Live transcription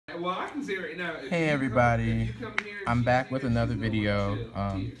Well, I can say right now. Hey everybody, I'm back with another video.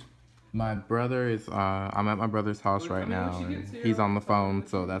 Here. My brother is, I'm at my brother's house right now, and he's on the phone,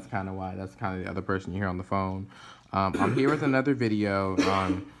 so that's kind of why, that's kind of the other person you hear on the phone. I'm here with another video.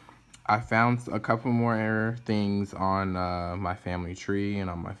 I found a couple more things on my family tree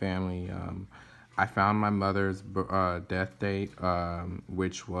and on my family. I found my mother's death date,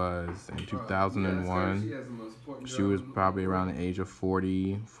 which was in 2001. She was probably around the age of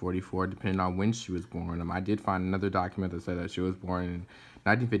 40, 44, depending on when she was born. I did find another document that said that she was born in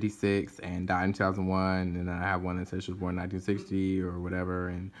 1956 and died in 2001, and then I have one that says she was born in 1960 or whatever,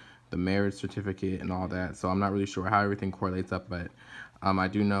 and the marriage certificate and all that. So I'm not really sure how everything correlates up, but I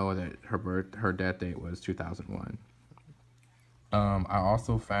do know that her death date was 2001. I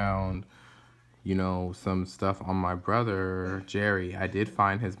also found, you know, some stuff on my brother, Jerry. I did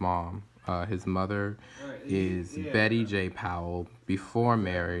find his mom. His mother is Betty J. Powell. Before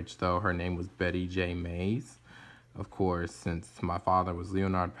marriage, though, her name was Betty J. Mays. Of course, since my father was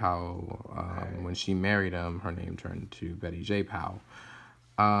Leonard Powell, when she married him, her name turned to Betty J. Powell.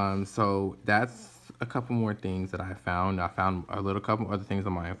 So that's a couple more things that I found. I found a couple other things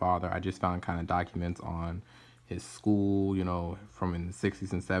on my father. I just found kind of documents on his school, you know, from in the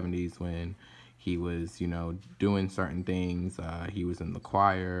 60s and 70s when he was, you know, doing certain things. He was in the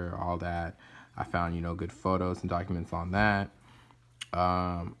choir, all that. I found, you know, good photos and documents on that.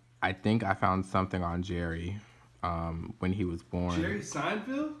 I think I found something on Jerry when he was born. Jerry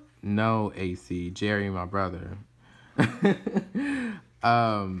Seinfeld? No, AC. Jerry, my brother. Did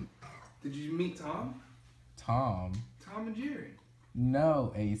you meet Tom? Tom and Jerry?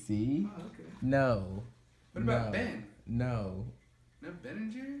 No, AC. Oh, okay. No. What about Ben? No. No Ben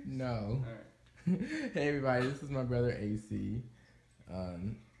and Jerry? No. Alright. Hey everybody, this is my brother AC.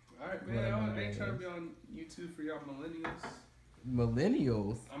 Alright, man, I ain't trying to be on YouTube for y'all millennials.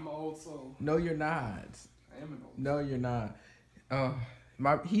 Millennials? I'm an old soul. No, you're not. I am an old soul. No, you're not.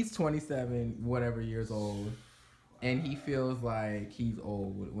 He's 27, whatever years old. And he feels like he's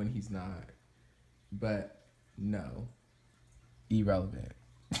old when he's not. But no. Irrelevant.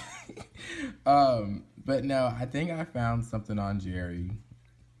 But no, I think I found something on Jerry.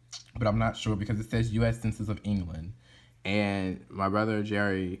 But I'm not sure because it says U.S. Census of England. And my brother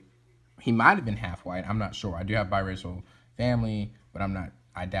Jerry, he might have been half white. I'm not sure. I do have biracial family, but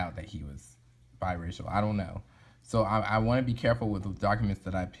I doubt that he was biracial. I don't know. So I want to be careful with the documents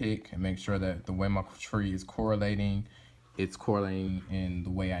that I pick and make sure that the way my tree is correlating, it's correlating in the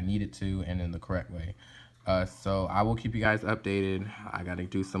way I need it to and in the correct way. So I will keep you guys updated. I got to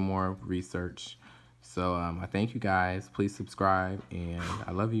do some more research. So I thank you guys. Please subscribe, and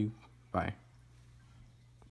I love you. Bye.